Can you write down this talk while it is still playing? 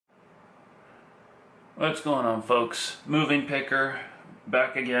What's going on, folks? Moving Picker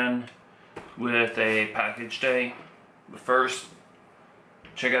back again with a package day. But first,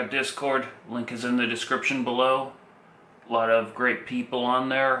 check out Discord. Link is in the description below. A lot of great people on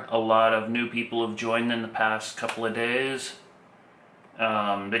there. A lot of new people have joined in the past couple of days.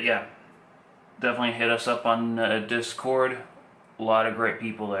 But yeah, definitely hit us up on Discord. A lot of great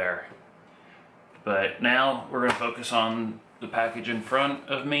people there. But now we're going to focus on the package in front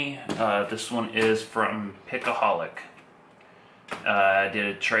of me. This one is from Pickaholic. I did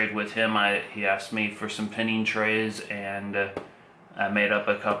a trade with him. He asked me for some pinning trays, and I made up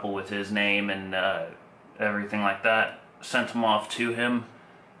a couple with his name and everything like that. Sent them off to him.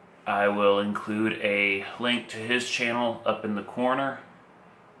 I will include a link to his channel up in the corner.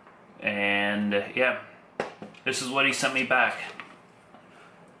 And yeah, this is what he sent me back.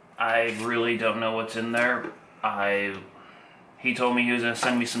 I really don't know what's in there. He told me he was going to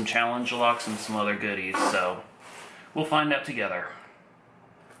send me some challenge locks and some other goodies, so we'll find out together.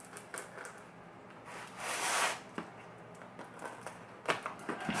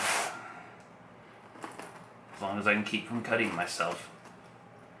 As long as I can keep from cutting myself.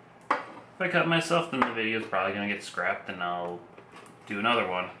 If I cut myself, then the video is probably going to get scrapped and I'll do another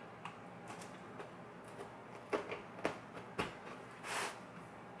one.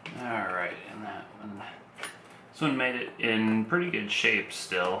 Alright, and that one. This one made it in pretty good shape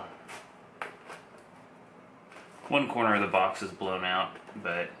still. One corner of the box is blown out,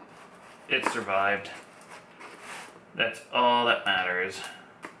 but it survived. That's all that matters.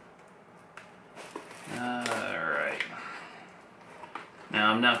 Alright.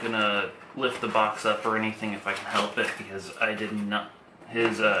 Now I'm not gonna lift the box up or anything if I can help it, because I did not.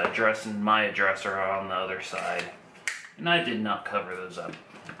 His address and my address are on the other side, and I did not cover those up.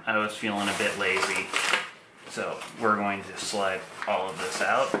 I was feeling a bit lazy. So we're going to slide all of this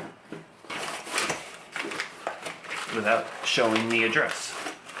out without showing the address.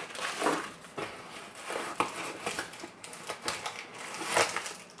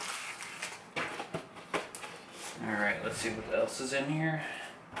 Alright, let's see what else is in here.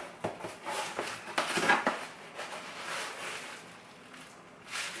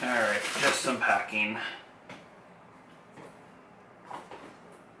 Alright, just some packing.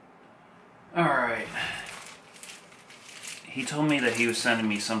 Alright. He told me that he was sending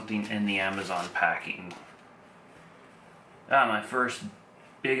me something in the Amazon packing. My first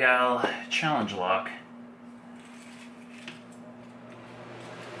Big Al challenge lock.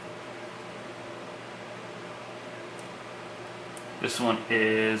 This one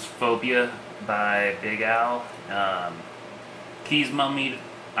is Phobia by Big Al. Keys mummied.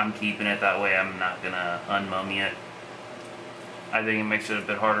 I'm keeping it that way. I'm not gonna unmummy it. I think it makes it a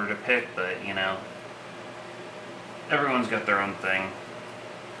bit harder to pick, but you know, everyone's got their own thing.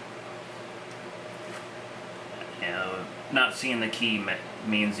 You know, not seeing the key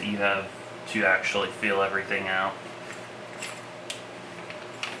means that you have to actually feel everything out.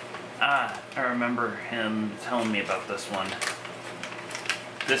 I remember him telling me about this one.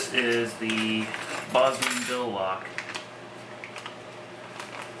 This is the Bosnian Bill lock.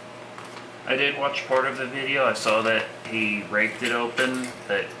 I did watch part of the video. I saw that he raked it open,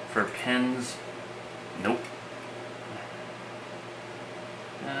 but for pins, nope.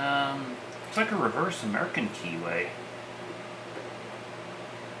 It's like a reverse American keyway.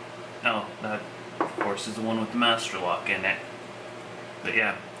 Oh, that of course is the one with the master lock in it. But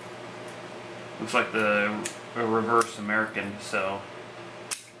yeah, looks like a reverse American, so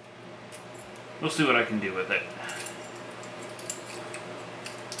we'll see what I can do with it.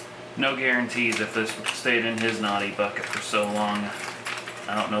 No guarantees if this stayed in his naughty bucket for so long.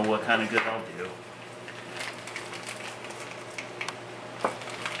 I don't know what kind of good I'll do.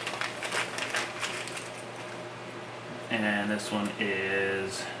 And this one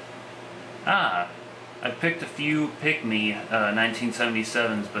is... I picked a few Pick Me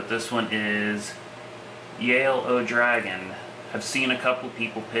 1977s, but this one is Yale O'Dragon. I've seen a couple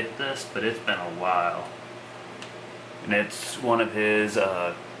people pick this, but it's been a while. And it's one of his...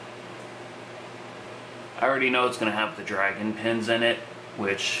 I already know it's going to have the dragon pins in it,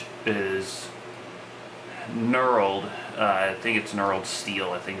 which is knurled. I think it's knurled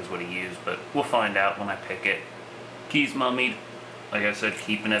steel, I think is what he used, but we'll find out when I pick it. Keys mummied. Like I said,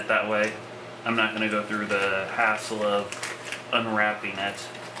 keeping it that way. I'm not going to go through the hassle of unwrapping it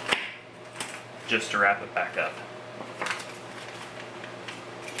just to wrap it back up.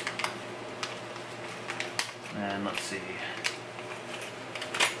 And let's see.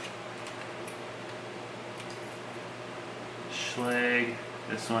 Schleg.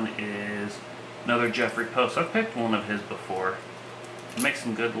 This one is another Jeffrey Post. I've picked one of his before. He makes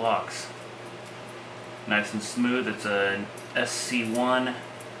some good locks. Nice and smooth. It's an SC1.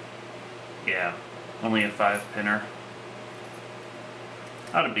 Yeah, only a 5-pinner.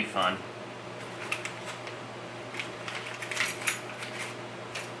 That'd be fun.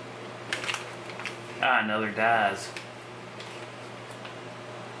 Ah, another Daz.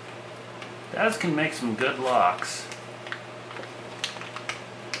 Daz can make some good locks.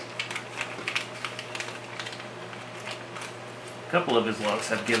 A couple of his locks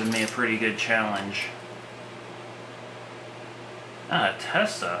have given me a pretty good challenge. Ah, a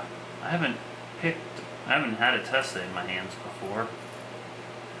Tessa. I haven't had a Tessa in my hands before.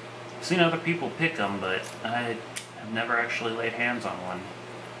 I've seen other people pick them, but I have never actually laid hands on one.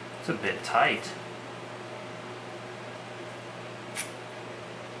 It's a bit tight.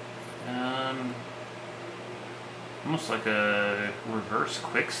 Almost like a reverse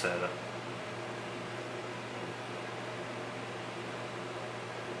quick setup.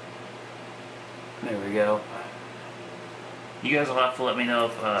 There we go. You guys will have to let me know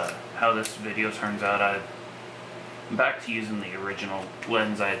if, how this video turns out. I'm back to using the original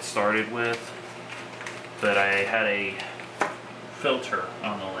lens I had started with, but I had a filter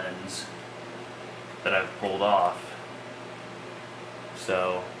on the lens that I've pulled off.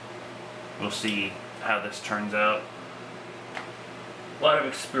 So we'll see how this turns out. A lot of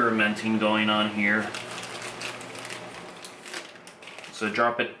experimenting going on here. So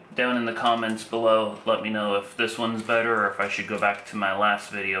drop it down in the comments below. Let me know if this one's better or if I should go back to my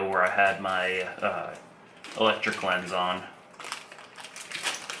last video where I had my electric lens on.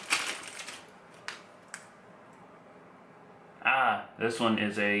 Ah, this one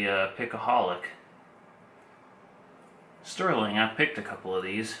is a Pickaholic. Sterling. I picked a couple of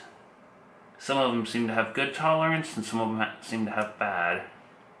these. Some of them seem to have good tolerance and some of them seem to have bad.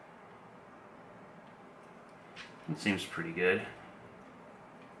 It seems pretty good.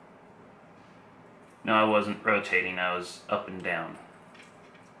 No, I wasn't rotating, I was up and down.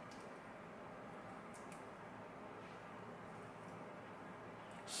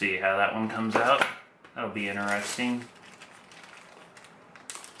 See how that one comes out. That'll be interesting.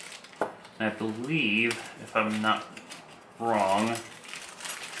 I believe, if I'm not wrong,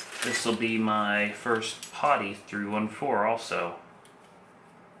 this will be my first potty 314 also.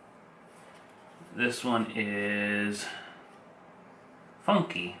 This one is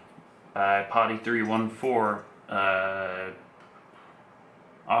Funky by Potty 314,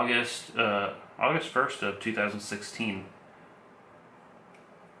 August 1st of 2016.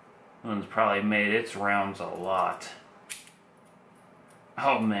 That one's probably made its rounds a lot.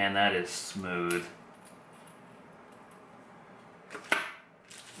 Oh man, that is smooth.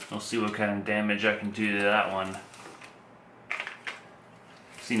 We'll see what kind of damage I can do to that one.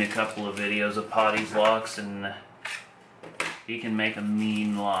 Seen a couple of videos of Potty's locks and he can make a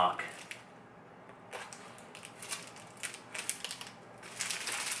mean lock.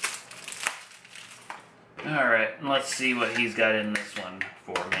 Alright, let's see what he's got in this one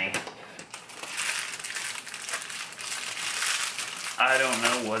for me. I don't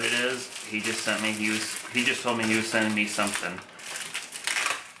know what it is. He just sent me, he just told me he was sending me something.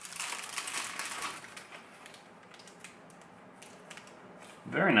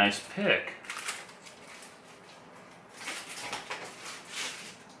 Very nice pick.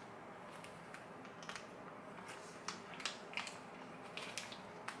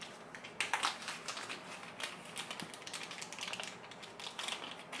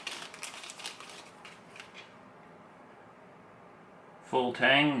 Full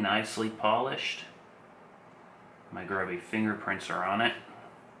tang, nicely polished. My grubby fingerprints are on it.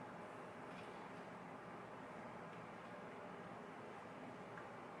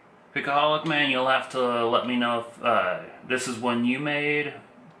 Pickaholic man, you'll have to let me know if this is one you made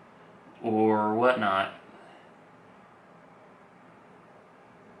or whatnot.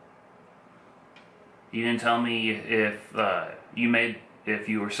 You didn't tell me if if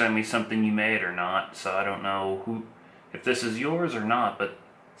you were sending me something you made or not, so I don't know if this is yours or not, but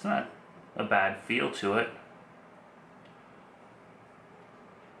it's not a bad feel to it.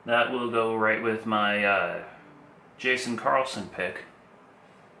 That will go right with my Jason Carlson pick.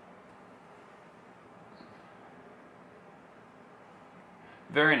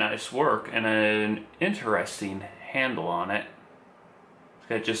 Very nice work and an interesting handle on it. It's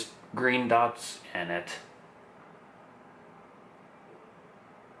got just green dots in it.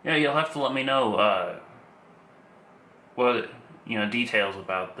 Yeah, you'll have to let me know what details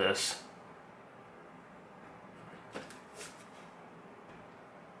about this.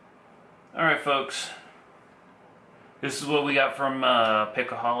 Alright folks, this is what we got from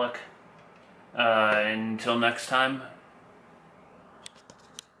Pickaholic. Until next time,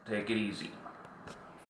 take it easy.